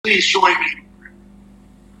Please join me.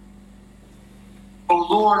 O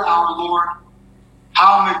Lord, our Lord,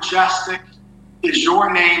 how majestic is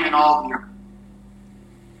your name in all the earth.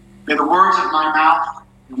 May the words of my mouth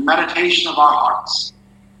and the meditation of our hearts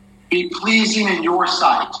be pleasing in your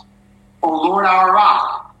sight, O Lord, our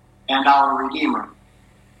rock and our Redeemer.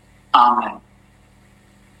 Amen.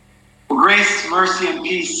 Well, grace, mercy, and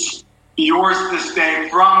peace be yours this day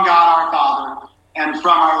from God our Father and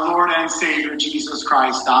from our Lord and Savior, Jesus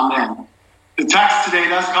Christ. Amen. The text today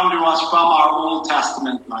does come to us from our Old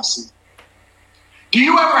Testament lesson. Do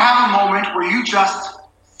you ever have a moment where you just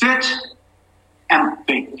sit and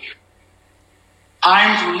think?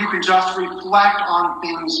 Times when you can just reflect on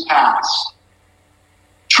things past.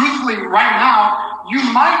 Truthfully, right now, you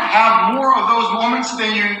might have more of those moments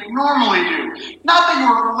than you normally do. Not that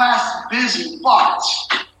you're less busy, but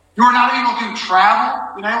you're not able to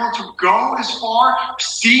travel, you're not able to go as far,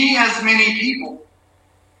 see as many people.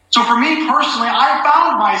 So for me personally, I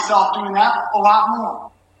found myself doing that a lot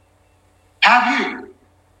more. Have you?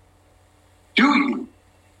 Do you?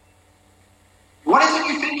 What is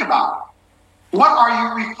it you think about? What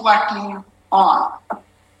are you reflecting on?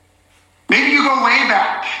 Maybe you go way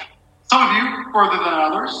back. Some of you further than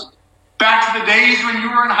others. Back to the days when you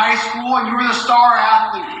were in high school and you were the star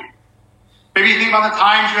athlete. Maybe you think about the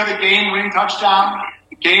times you had the game-winning touchdown,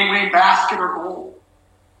 the game-winning basket or goal.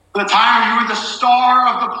 The time when you were the star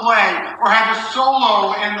of the play or had the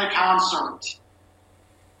solo in the concert.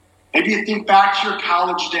 Maybe you think back to your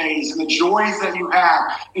college days and the joys that you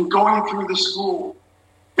had in going through the school.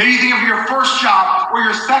 Maybe you think of your first job or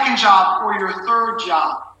your second job or your third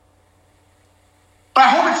job. But I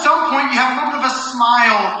hope at some point you have a little bit of a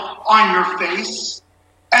smile on your face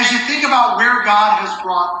as you think about where God has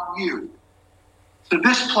brought you to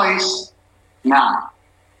this place now.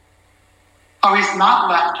 How he's not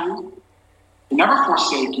left you, he never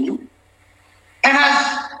forsake you, and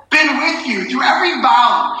has been with you through every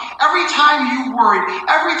valley, every time you worried,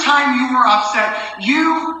 every time you were upset,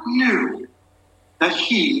 you knew that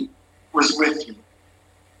he was with you.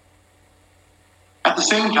 At the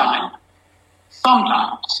same time,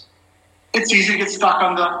 sometimes it's easy to get stuck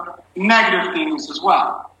on the negative things as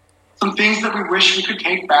well. Some things that we wish we could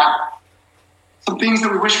take back. Some things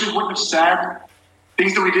that we wish we wouldn't have said.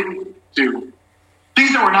 Things that we didn't do.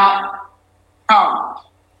 Things that we're not proud of.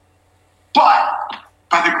 But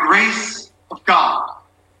by the grace of God,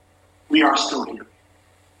 we are still here.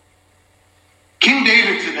 King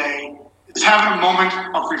David today is having a moment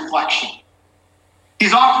of reflection.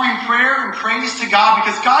 He's offering prayer and praise to God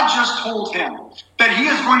because God just told him that he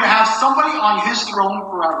is going to have somebody on his throne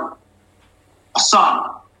forever. A son,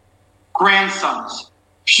 grandsons,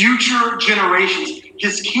 future generations.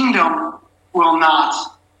 His kingdom will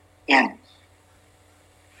not end.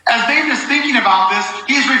 As David is thinking about this,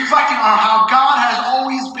 he is reflecting on how God has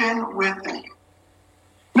always been with him.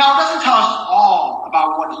 Now, it doesn't tell us all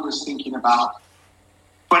about what he was thinking about,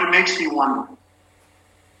 but it makes me wonder.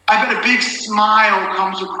 I bet a big smile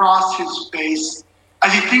comes across his face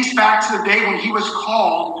as he thinks back to the day when he was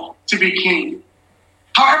called to be king.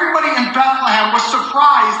 How everybody in Bethlehem was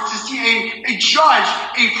surprised to see a judge,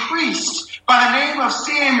 a priest by the name of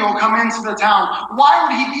Samuel come into the town. Why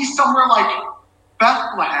would he be somewhere like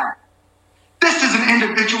Bethlehem? This is an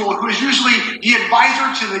individual who is usually the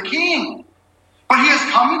advisor to the king. But he is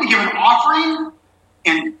coming to give an offering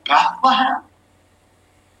in Bethlehem.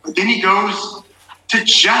 But then he goes to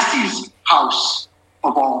Jesse's house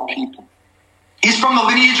of all people. He's from the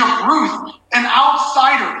lineage of Ruth, an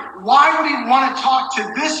outsider. Why would he want to talk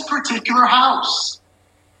to this particular house?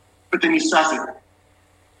 But then he says it.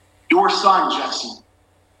 Your son, Jesse,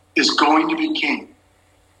 is going to be king.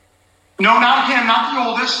 No, not him, not the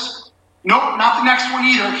oldest. Nope, not the next one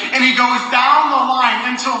either. And he goes down the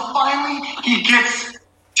line until finally he gets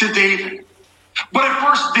to David. But at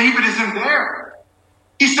first, David isn't there.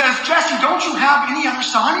 He says, Jesse, don't you have any other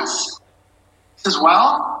sons? He says,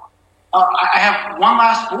 well, I have one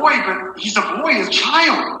last boy, but he's a boy, a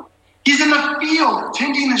child. He's in the field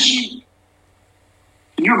tending the sheep.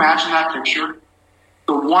 Can you imagine that picture?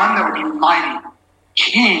 The one that would be mighty,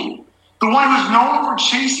 king, the one who's known for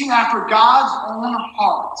chasing after God's own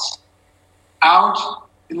heart, out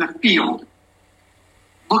in the field,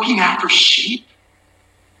 looking after sheep.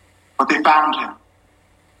 But they found him,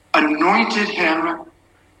 anointed him,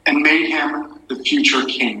 and made him the future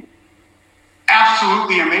king.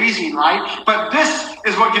 Absolutely amazing, right? But this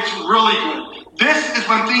is what gets really good. This is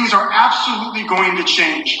when things are absolutely going to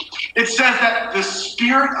change. It says that the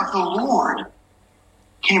Spirit of the Lord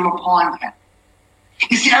came upon him.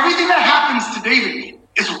 You see, everything that happens to David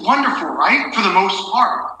is wonderful, right? For the most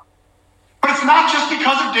part. But it's not just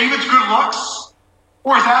because of David's good looks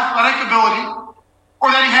or his athletic ability or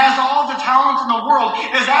that he has all the talent in the world.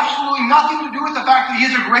 It has absolutely nothing to do with the fact that he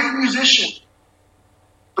is a great musician.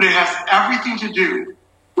 But it has everything to do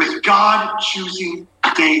with God choosing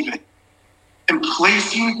David and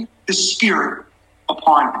placing his Spirit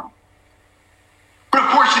upon him. But of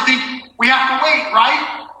course you think we have to wait,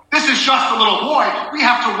 right? This is just a little boy. We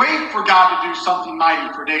have to wait for God to do something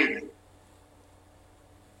mighty for David.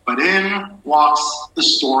 But in walks the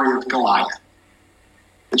story of Goliath.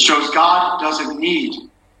 It shows God doesn't need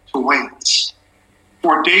to wait.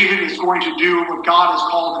 For David is going to do what God has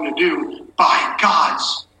called him to do by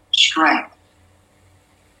God's strength.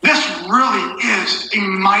 This really is a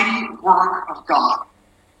mighty work of God.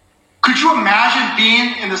 Could you imagine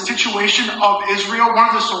being in the situation of Israel, one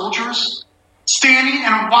of the soldiers, standing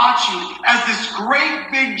and watching as this great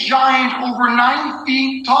big giant over 9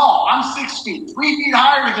 feet tall, I'm 6 feet, 3 feet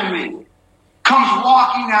higher than me, comes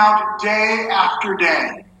walking out day after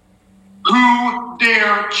day? Who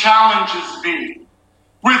dare challenges me?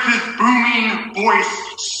 With his booming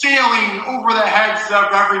voice sailing over the heads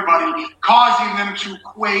of everybody, causing them to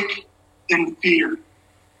quake in fear.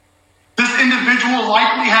 This individual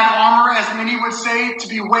likely had armor, as many would say, to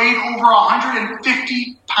be weighed over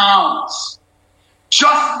 150 pounds.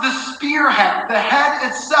 Just the spearhead, the head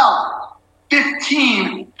itself,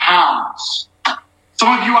 15 pounds.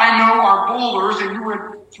 Some of you I know are bowlers, and you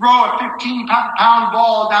would throw a 15-pound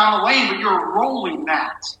ball down the lane, but you're rolling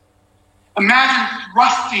that. Imagine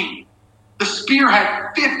thrusting the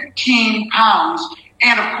spearhead 15 pounds,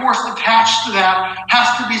 and of course attached to that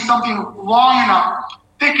has to be something long enough,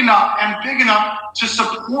 thick enough, and big enough to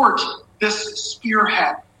support this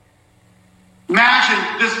spearhead.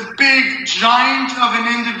 Imagine this big giant of an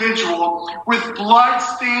individual with blood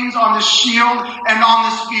stains on the shield and on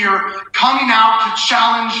the spear coming out to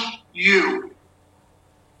challenge you.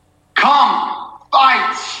 Come,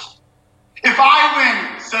 fight. If I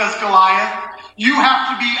win, says Goliath, you have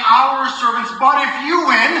to be our servants. But if you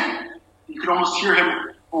win, you could almost hear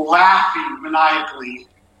him laughing maniacally.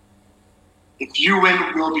 If you win,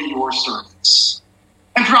 we'll be your servants.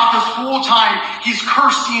 And throughout this whole time, he's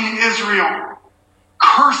cursing Israel,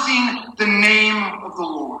 cursing the name of the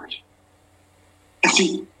Lord. And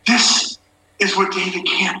see, this is what David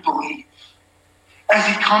can't believe. As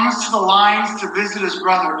he comes to the lines to visit his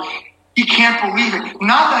brother, he can't believe it.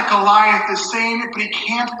 Not that Goliath is saying it, but he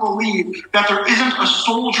can't believe that there isn't a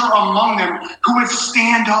soldier among them who would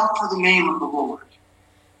stand up for the name of the Lord.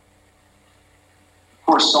 Of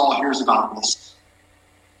course, Saul hears about this.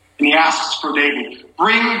 And he asks for David.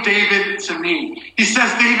 Bring David to me. He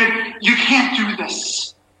says, David, you can't do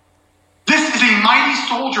this. This is a mighty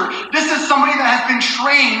soldier. This is somebody that has been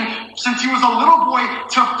trained since he was a little boy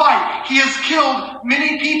to fight. He has killed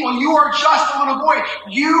many people. You are just a little boy.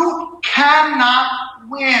 You cannot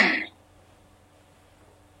win.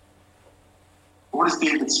 What does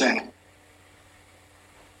David say?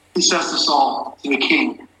 He says to Saul, to the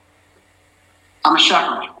king, I'm a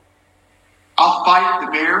shepherd. I'll fight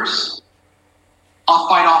the bears. I'll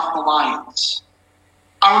fight off the lions.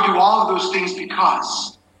 I would do all of those things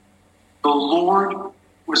because the Lord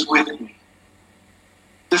was with me.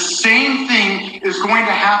 The same thing is going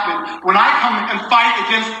to happen when I come and fight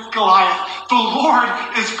against Goliath. The Lord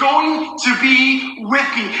is going to be with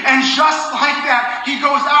me. And just like that, he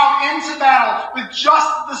goes out into battle with just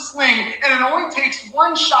the sling. And it only takes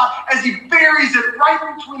one shot as he buries it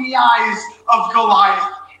right between the eyes of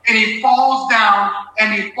Goliath. And he falls down,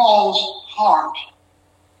 and he falls hard.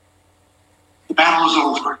 The battle is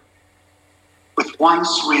over with one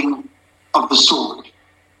swing of the sword.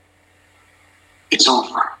 It's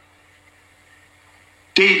over.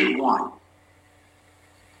 David won.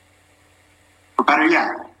 Or better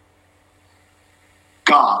yet,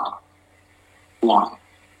 God won.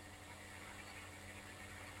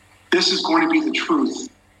 This is going to be the truth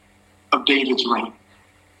of David's reign.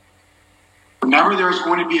 Whenever there's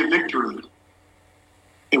going to be a victory,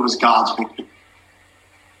 it was God's victory.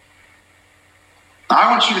 Now,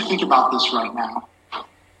 I want you to think about this right now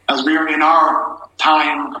as we are in our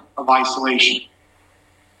time of isolation.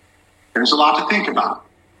 There's a lot to think about.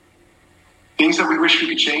 Things that we wish we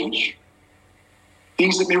could change.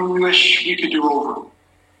 Things that maybe we wish we could do over.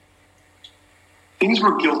 Things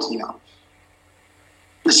we're guilty of.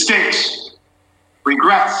 Mistakes.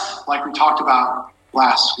 Regrets, like we talked about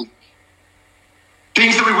last week.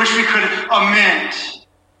 Things that we wish we could amend.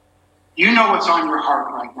 You know what's on your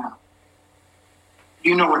heart right now.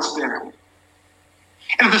 You know what's there. And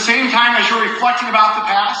at the same time, as you're reflecting about the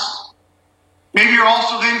past, maybe you're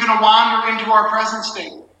also then going to wander into our present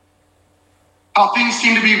state. How things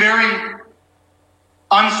seem to be very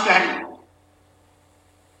unsteady.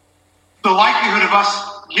 The likelihood of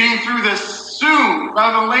us getting through this soon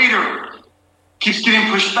rather than later keeps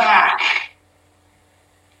getting pushed back.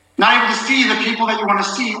 Not able to see the people that you want to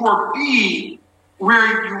see or be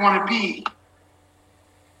where you want to be.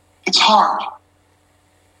 It's hard.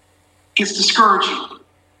 It gets discouraging.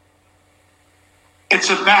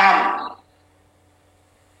 It's a battle.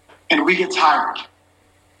 And we get tired.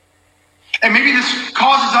 And maybe this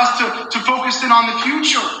causes us to focus in on the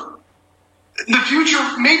future. The future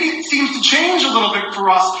maybe seems to change a little bit for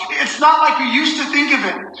us. It's not like we used to think of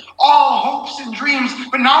it. All hopes and dreams.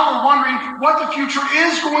 But now we're wondering what the future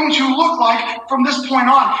is going to look like from this point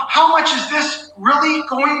on. How much is this really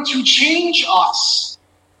going to change us?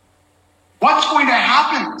 What's going to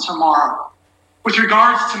happen tomorrow with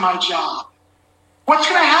regards to my job? What's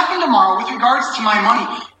going to happen tomorrow with regards to my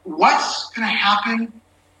money? What's going to happen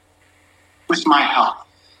with my health?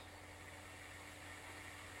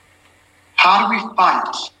 How do we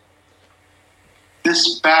fight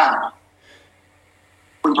this battle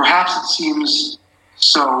when perhaps it seems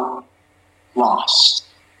so lost?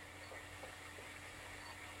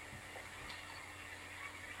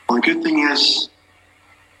 Well, the good thing is,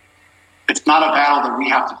 it's not a battle that we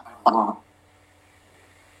have to fight alone.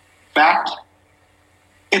 In fact,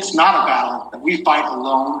 it's not a battle that we fight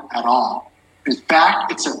alone at all. In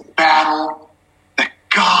fact, it's a battle that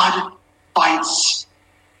God fights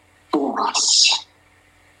for us.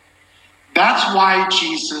 That's why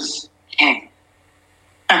Jesus came.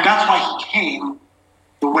 And that's why he came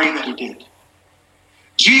the way that he did.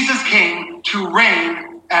 Jesus came to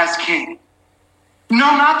reign as king. No,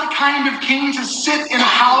 not the kind of king to sit in a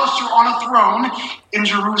palace or on a throne in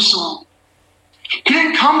Jerusalem. He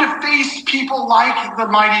didn't come to face people like the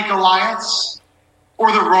mighty Goliaths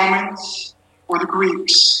or the Romans or the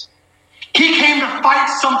Greeks. He came to fight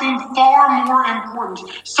something far more important,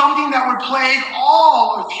 something that would plague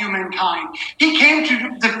all of humankind. He came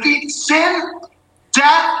to defeat sin,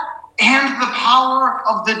 death, and the power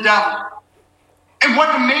of the devil. And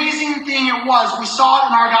what an amazing thing it was. We saw it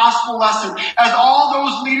in our gospel lesson as all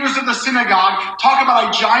those leaders of the synagogue talk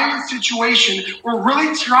about a giant situation. We're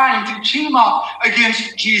really trying to team up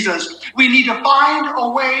against Jesus. We need to find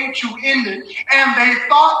a way to end it. And they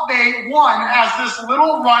thought they won as this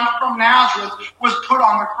little runt from Nazareth was put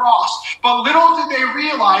on the cross. But little did they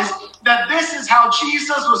realize that this is how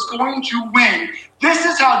Jesus was going to win. This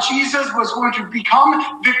is how Jesus was going to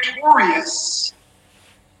become victorious.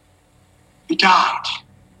 He died.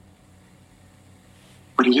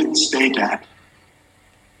 But he didn't stay dead.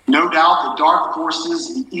 No doubt the dark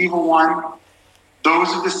forces, the evil one,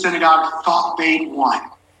 those of the synagogue thought they'd won.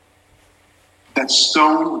 That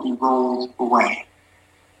stone would be rolled away.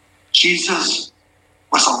 Jesus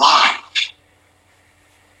was alive.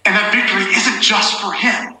 And that victory isn't just for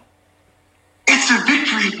him. It's a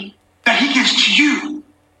victory that he gives to you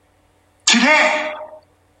today,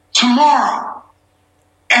 tomorrow,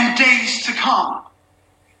 and days to come.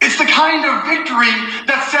 It's the kind of victory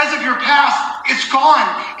that says of your past, it's gone,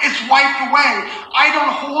 it's wiped away. I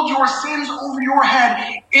don't hold your sins over your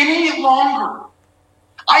head any longer.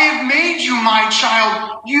 I have made you my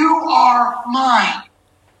child. You are mine.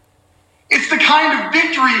 It's the kind of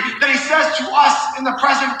victory that he says to us in the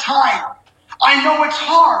present time. I know it's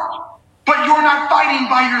hard, but you're not fighting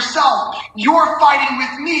by yourself. You're fighting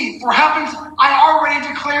with me. For heavens, I already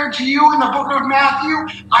declared to you in the book of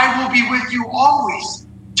Matthew, I will be with you always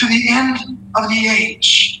to the end of the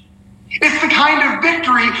age. It's the kind of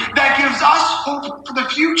victory that gives us hope for the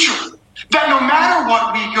future. That no matter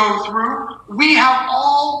what we go through, we have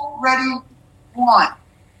already won.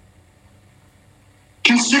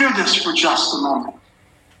 Consider this for just a moment.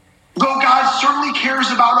 Though God certainly cares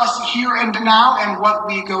about us here and now and what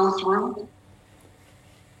we go through,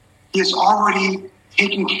 he has already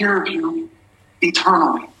taken care of you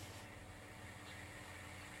eternally.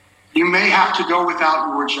 You may have to go without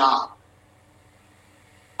your job,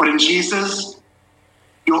 but in Jesus,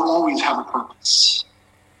 you'll always have a purpose.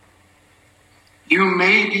 You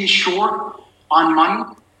may be short on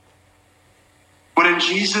money, but in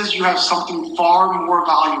Jesus, you have something far more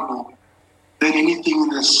valuable than anything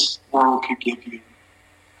this world could give you.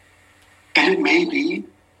 And it may be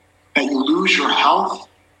that you lose your health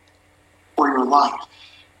or your life.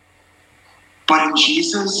 But in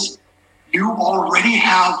Jesus, you already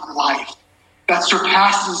have life that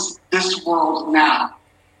surpasses this world now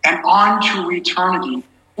and on to eternity,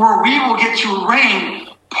 where we will get to reign,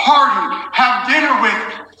 party, have dinner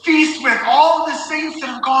with, feast with all the saints that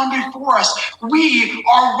have gone before us. We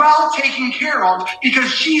are well taken care of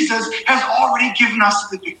because Jesus has already given us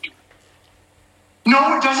the victory.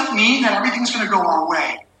 No, it doesn't mean that everything's going to go our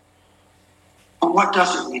way. But what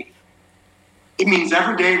does it mean? It means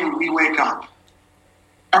every day when we wake up,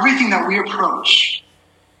 everything that we approach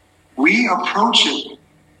it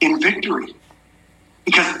in victory.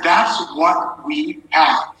 Because that's what we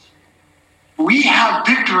have. We have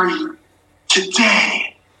victory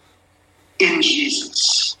today in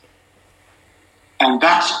Jesus. And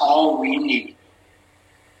that's all we need.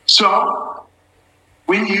 So,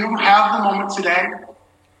 when you have the moment today,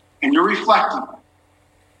 and you're reflecting,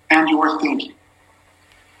 and you're thinking,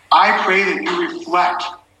 I pray that you reflect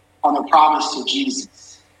on the promise of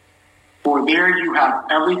Jesus. For there you have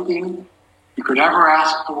everything you could ever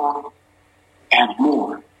ask for and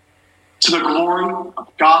more. To the glory of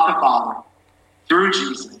God the Father, through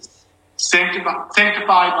Jesus, sanctified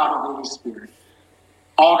by the Holy Spirit.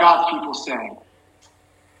 All God's people say,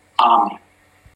 Amen.